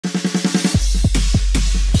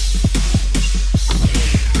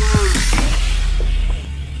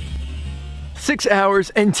6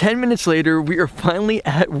 hours and 10 minutes later, we are finally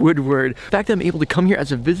at Woodward. The fact that I'm able to come here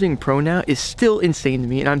as a visiting pro now is still insane to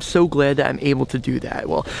me, and I'm so glad that I'm able to do that.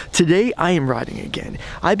 Well, today I am riding again.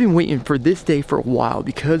 I've been waiting for this day for a while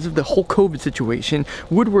because of the whole COVID situation.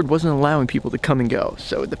 Woodward wasn't allowing people to come and go.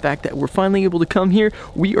 So the fact that we're finally able to come here,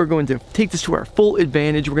 we are going to take this to our full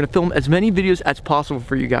advantage. We're going to film as many videos as possible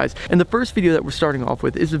for you guys. And the first video that we're starting off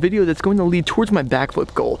with is a video that's going to lead towards my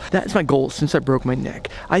backflip goal. That's my goal since I broke my neck.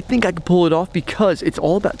 I think I could pull it off because it's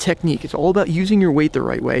all about technique. It's all about using your weight the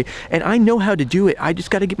right way. And I know how to do it. I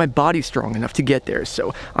just got to get my body strong enough to get there.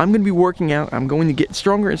 So I'm going to be working out. I'm going to get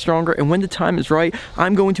stronger and stronger. And when the time is right,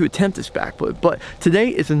 I'm going to attempt this backflip. But today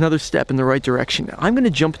is another step in the right direction. I'm going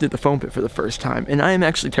to jump into the foam pit for the first time. And I am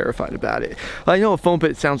actually terrified about it. I know a foam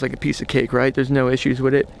pit sounds like a piece of cake, right? There's no issues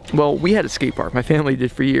with it. Well, we had a skate park. My family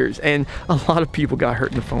did for years. And a lot of people got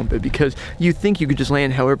hurt in the foam pit because you think you could just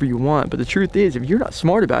land however you want. But the truth is, if you're not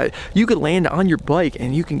smart about it, you could land on your bike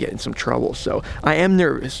and you can get in some trouble. So I am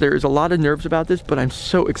nervous. There's a lot of nerves about this, but I'm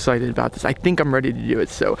so excited about this. I think I'm ready to do it.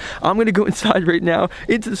 So I'm gonna go inside right now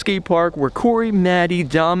into the skate park where Corey, Maddie,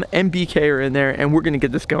 Dom, and BK are in there, and we're gonna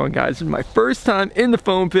get this going, guys. This is my first time in the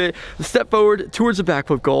foam pit. A step forward towards the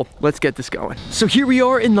backflip goal. Let's get this going. So here we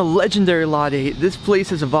are in the legendary Lot 8. This place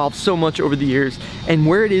has evolved so much over the years, and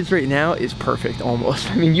where it is right now is perfect almost.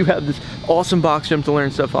 I mean, you have this awesome box jump to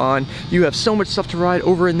learn stuff on. You have so much stuff to ride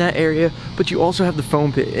over in that area, but you also have the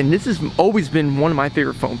foam pit, and this has always been one of my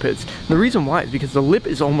favorite foam pits. And the reason why is because the lip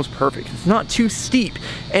is almost perfect. It's not too steep,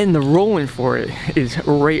 and the rolling for it is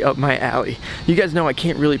right up my alley. You guys know I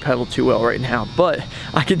can't really pedal too well right now, but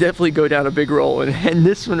I could definitely go down a big roll, and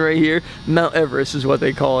this one right here, Mount Everest is what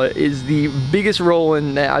they call it, is the biggest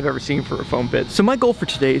rolling that I've ever seen for a foam pit. So my goal for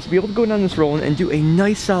today is to be able to go down this rolling and do a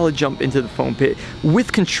nice solid jump into the foam pit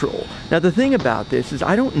with control. Now the thing about this is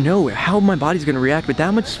I don't know how my body's gonna react with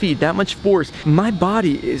that much speed, that much force. My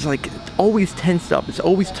body is like always tensed up, it's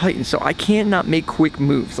always tightened, so I cannot make quick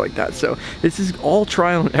moves like that. So this is all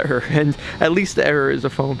trial and error, and at least the error is a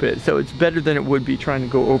foam pit, so it's better than it would be trying to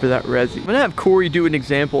go over that resi. I'm gonna have Corey do an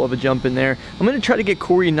example of a jump in there. I'm gonna try to get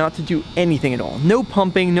Corey not to do anything at all. No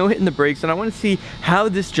pumping, no hitting the brakes, and I wanna see how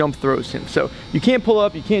this jump throws him. So you can't pull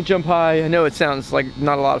up, you can't jump high. I know it sounds like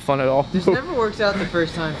not a lot of fun at all. This never works out the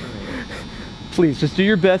first time for me. Please, just do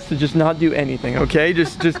your best to just not do anything, okay?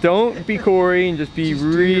 Just don't be Corey and just be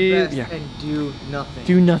real. Yeah. And do nothing.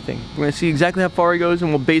 Do nothing. We're gonna see exactly how far he goes,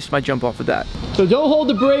 and we'll base my jump off of that. So don't hold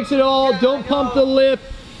the brakes at all. Don't pump the lip.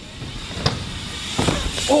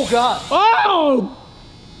 Oh God! Oh!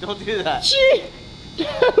 Don't do that. Gee,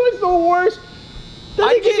 that was the worst.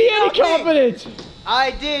 Doesn't give me any confidence.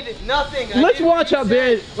 I did nothing. Let's watch how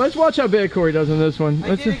bad Corey does on this one.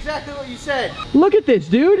 I did exactly what you said. Look at this,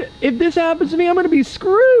 dude. If this happens to me, I'm gonna be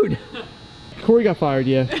screwed. Corey got fired,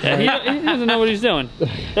 yeah. He doesn't know what he's doing.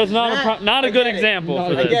 That's not a good example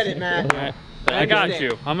for this. I get it, man. Right. I got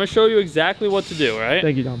you. I'm gonna show you exactly what to do, right?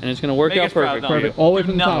 Thank you, Dom. And it's gonna work out perfect. Perfect. All the way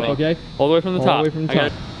from the top, okay? All the way from the top. All the way from the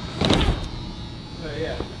top.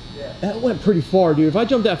 That went pretty far, dude. If I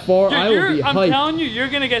jump that far, dude, I will be hyped. I'm telling you, you're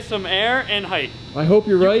gonna get some air and height. I hope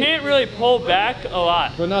you're right. You can't really pull back a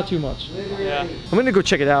lot. But not too much. Yeah. I'm gonna go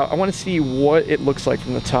check it out. I wanna see what it looks like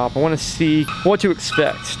from the top. I wanna see what to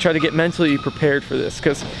expect. Try to get mentally prepared for this,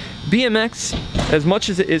 because BMX, as much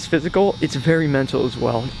as it is physical, it's very mental as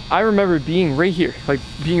well. I remember being right here, like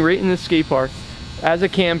being right in this skate park as a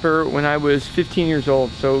camper when I was 15 years old.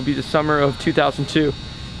 So it would be the summer of 2002.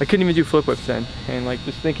 I couldn't even do flip whips then. And like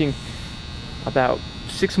just thinking, about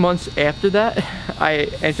 6 months after that, I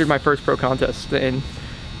entered my first pro contest, and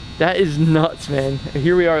that is nuts, man.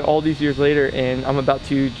 Here we are all these years later, and I'm about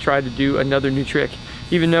to try to do another new trick,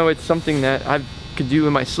 even though it's something that I could do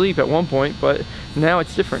in my sleep at one point, but now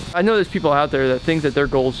it's different. I know there's people out there that think that their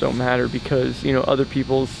goals don't matter because, you know, other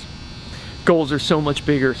people's goals are so much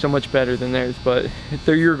bigger, so much better than theirs, but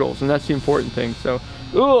they're your goals, and that's the important thing. So,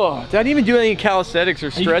 I didn't even do any calisthenics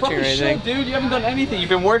or stretching or anything. Should, dude, you haven't done anything. You've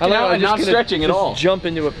been working out and not stretching at all. Jump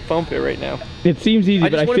into a foam pit right now. It seems easy,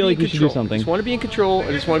 but I feel like we should do something. I just want to be in control.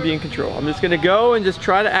 I just want to be in control. I'm just gonna go and just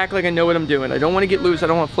try to act like I know what I'm doing. I don't want to get loose. I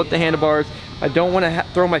don't want to flip the handlebars. I don't want to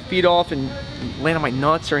throw my feet off and land on my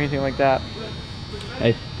nuts or anything like that.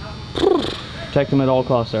 Hey, protect them at all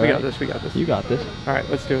costs. All right. We got this. We got this. You got this. All right,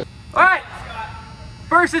 let's do it. All right,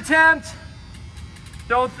 first attempt.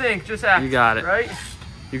 Don't think, just act. You got it. Right?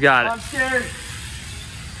 You got it. I'm scared.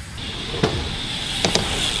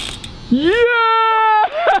 Yeah!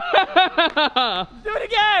 Do it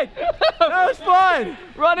again! That was fun!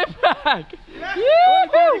 Run it back! Yeah.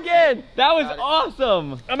 Do it again! That was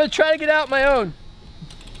awesome! I'm gonna try to get out my own.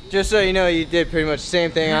 Just so you know, you did pretty much the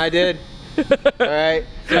same thing I did. Alright?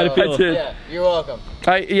 How'd it feel? I did. Yeah, you're welcome.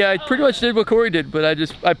 I pretty much did what Corey did, but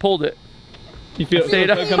I pulled it. You feel Stayed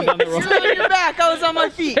it up. come down the road? You're on your back, I was on my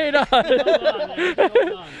feet. Stayed on.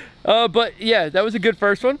 But yeah, that was a good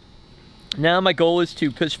first one. Now my goal is to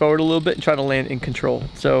pitch forward a little bit and try to land in control.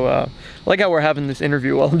 So I like how we're having this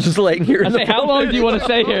interview while I'm just laying here. How long do you want to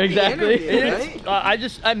stay here exactly?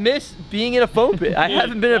 I miss being in a foam pit. I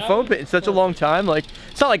haven't been in a foam pit in such a long time. Like,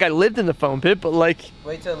 it's not like I lived in the foam pit, but like.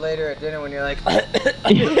 Wait till later at dinner when you're like.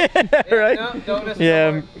 Right? No, don't miss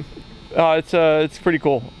yeah. It's pretty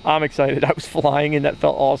cool. I'm excited. I was flying and that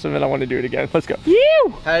felt awesome and I want to do it again. Let's go.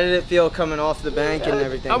 How did it feel coming off the bank and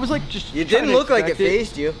everything? I was like just. You didn't look like it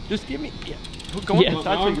phased you. Just give me. Yeah.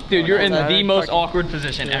 Dude, you're in the most awkward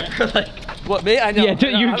position ever. Like, what, me? I know. Yeah,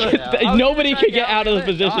 dude, nobody could get out of the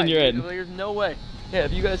position you're in. There's no way. Yeah,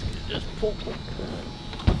 if you guys could just pull.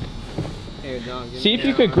 Here, John, see if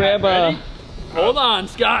you could grab a. Hold on,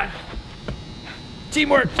 Scott.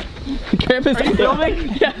 Teamwork. Grab his. Are you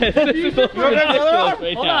filming? Yes. This is ridiculous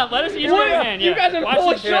right Hold now. on, let us use one hand. You guys are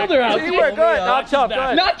pulling his shoulder out. Teamwork, good. Not tough,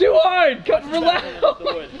 good. Not too hard. Relax.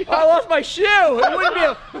 I lost my shoe.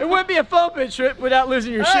 It wouldn't be a foam pit trip without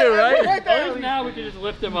losing your shoe, right? Now we can just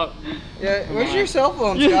lift him up. Yeah, where's your cell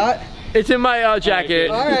phone, Scott? It's in my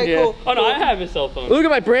jacket. Alright, cool. Oh no, I have his cell phone. Look at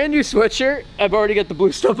my brand new sweatshirt. I've already got the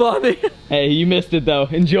blue stuff on me. Hey, you missed it though.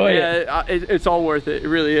 Enjoy it. Yeah, it's all worth it. It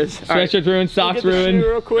really is. Sweatshirt's ruined, socks ruined.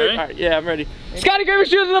 Real quick. Ready? All right, yeah, I'm ready. Scotty Cranmer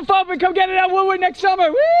shoes in the foam and come get it at Woodward next summer.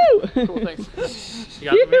 Woo! Cool, thanks.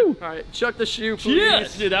 You got them in? All right, chuck the shoe, please.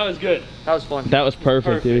 Yes, dude, that was good. That was fun. That was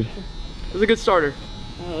perfect, dude. It was a good starter.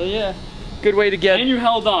 Oh yeah. Good way to get And you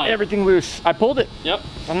held on. everything loose. I pulled it. Yep.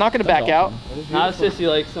 I'm not gonna back out. Not a sissy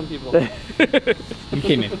like some people. You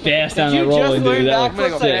came in fast on that You rolling, just learned dude. That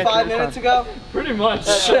backflips was like sick. 5 minutes ago? Pretty much.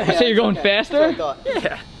 I say you're going faster?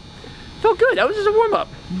 Yeah. Felt good. That was just a warm up.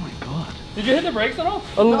 Oh my god. Did you hit the brakes at all?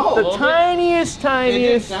 No. The tiniest. It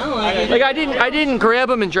didn't sound like it. Like I didn't grab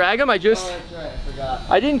them and drag them. I just. Oh, that's right. I forgot.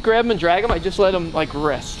 I didn't grab them and drag them. I just let them like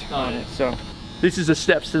rest on it. So, this is the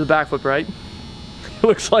steps to the backflip, right?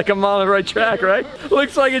 Looks like I'm on the right track, right?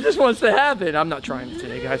 Looks like it just wants to happen. I'm not trying it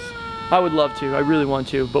today, guys. I would love to. I really want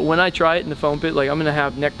to. But when I try it in the foam pit, like I'm gonna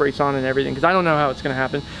have neck brace on and everything because I don't know how it's gonna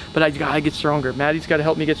happen. But I gotta get stronger. Maddie's got to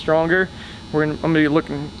help me get stronger. I'm gonna be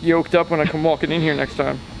looking yoked up when I come walking in here next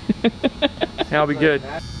time. And I'll be good.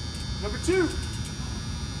 Number 2.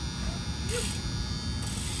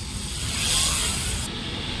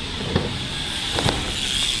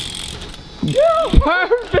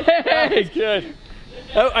 Perfect! Good.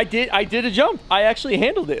 Oh, I did a jump. I actually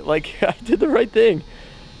handled it. Like, I did the right thing.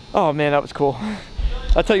 Oh man, that was cool.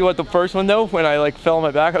 I'll tell you what, the first one though, when I like fell on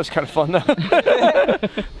my back, that was kind of fun though.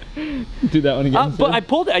 Do that one again. But I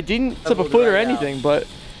pulled it. I didn't slip a foot or anything, but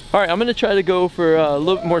all right, I'm gonna try to go for a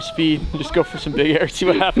little more speed. Just go for some big air, see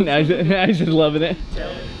what happens. I was just loving it.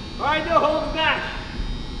 All right, no holding back.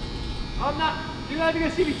 You're not even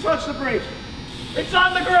gonna see me touch the brake. It's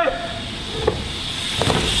on the grip.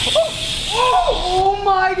 Oh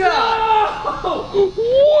my god! No!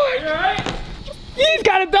 What? You alright? He's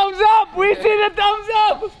got a thumbs up! We see the thumbs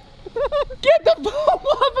up! Get the foam off of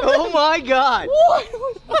Oh my god! What?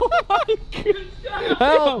 Oh my god!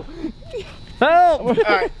 Help! Help! All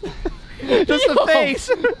right, Just the face.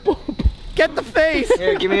 Get the face.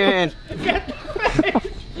 here, give me your hand. Get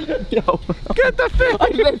the face.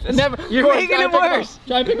 Never. You're making it worse.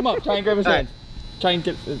 Try and pick him up. Try and grab his hand. Try and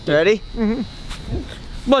get. Ready?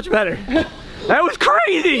 Much better. That was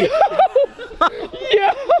crazy.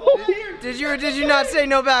 Yo! Did you not say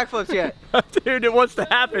no backflips yet? Dude, it wants to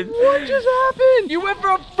happen. What just happened? You went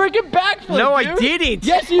for a freaking backflip. No, dude. I didn't.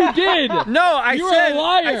 Yes, you did. No, I You said were a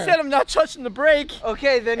liar. I said I'm not touching the brake,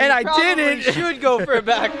 Okay, then And you I probably didn't. should go for a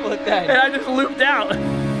backflip then. and I just looped out.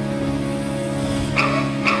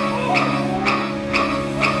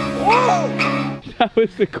 That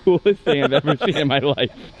was the coolest thing I've ever seen in my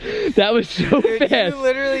life. That was so Dude, fast. you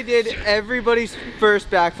literally did everybody's first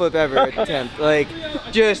backflip ever attempt. Like,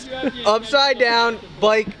 just upside down,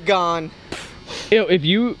 bike gone. Ew, if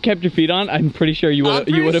you kept your feet on, I'm pretty sure you would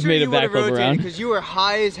have made a backflip around. because you were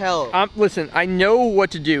high as hell. Listen, I know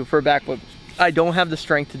what to do for a backflip. I don't have the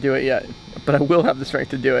strength to do it yet, but I will have the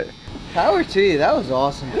strength to do it. Power to you, that was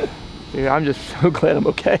awesome. Dude, I'm just so glad I'm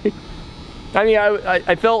okay. I mean,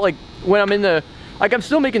 I felt like when I'm in the, like I'm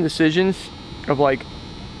still making decisions of like,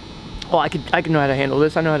 oh, I can know how to handle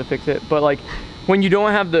this, I know how to fix it, but like when you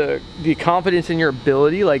don't have the confidence in your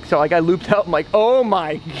ability, like, so like I looped out, I'm like, oh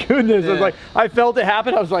my goodness. I was like, I felt it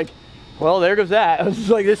happen, I was like, well, there goes that. I was just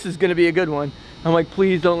like, this is gonna be a good one. I'm like,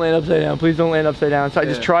 please don't land upside down, please don't land upside down. So I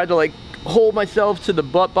just tried to like hold myself to the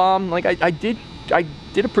butt bomb. Like I did I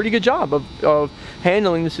did a pretty good job of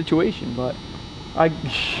handling the situation, but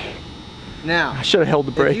Now, I should have held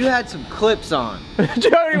the brake. if you had some clips on, Don't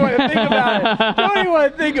even want to think about it. Don't even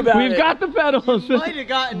want to think about it. We've got the pedals. you might have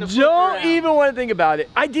gotten the flip Don't around. even want to think about it.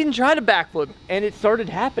 I didn't try to backflip, and it started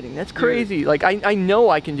happening. That's crazy. Like, I know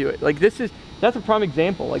I can do it. Like, that's a prime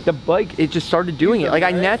example. Like, the bike, it just started doing it. Like,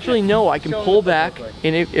 I naturally know I can pull back,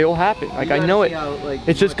 and it'll happen. Like, I know it.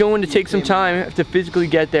 It's just going to take some time to physically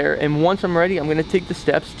get there, and once I'm ready, I'm going to take the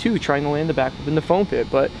steps to trying to land the backflip in the foam pit.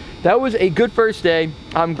 But that was a good first day.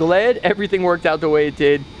 I'm glad everything worked out the way it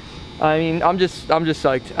did. I mean, I'm just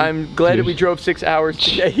psyched. I'm glad that we drove 6 hours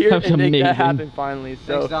to get here and make that happen finally.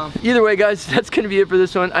 So Thanks, Dom. either way, guys, that's gonna be it for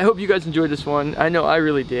this one. I hope you guys enjoyed this one. I know I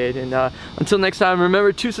really did. And until next time,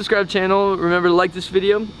 remember to subscribe to the channel. Remember to like this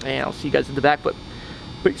video, and I'll see you guys at the backflip.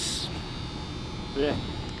 Peace. Yeah.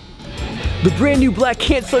 The brand new black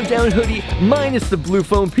Can't Slow Down hoodie, minus the blue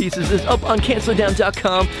foam pieces, is up on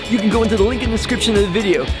can'tslowdown.com. You can go into the link in the description of the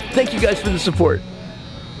video. Thank you guys for the support.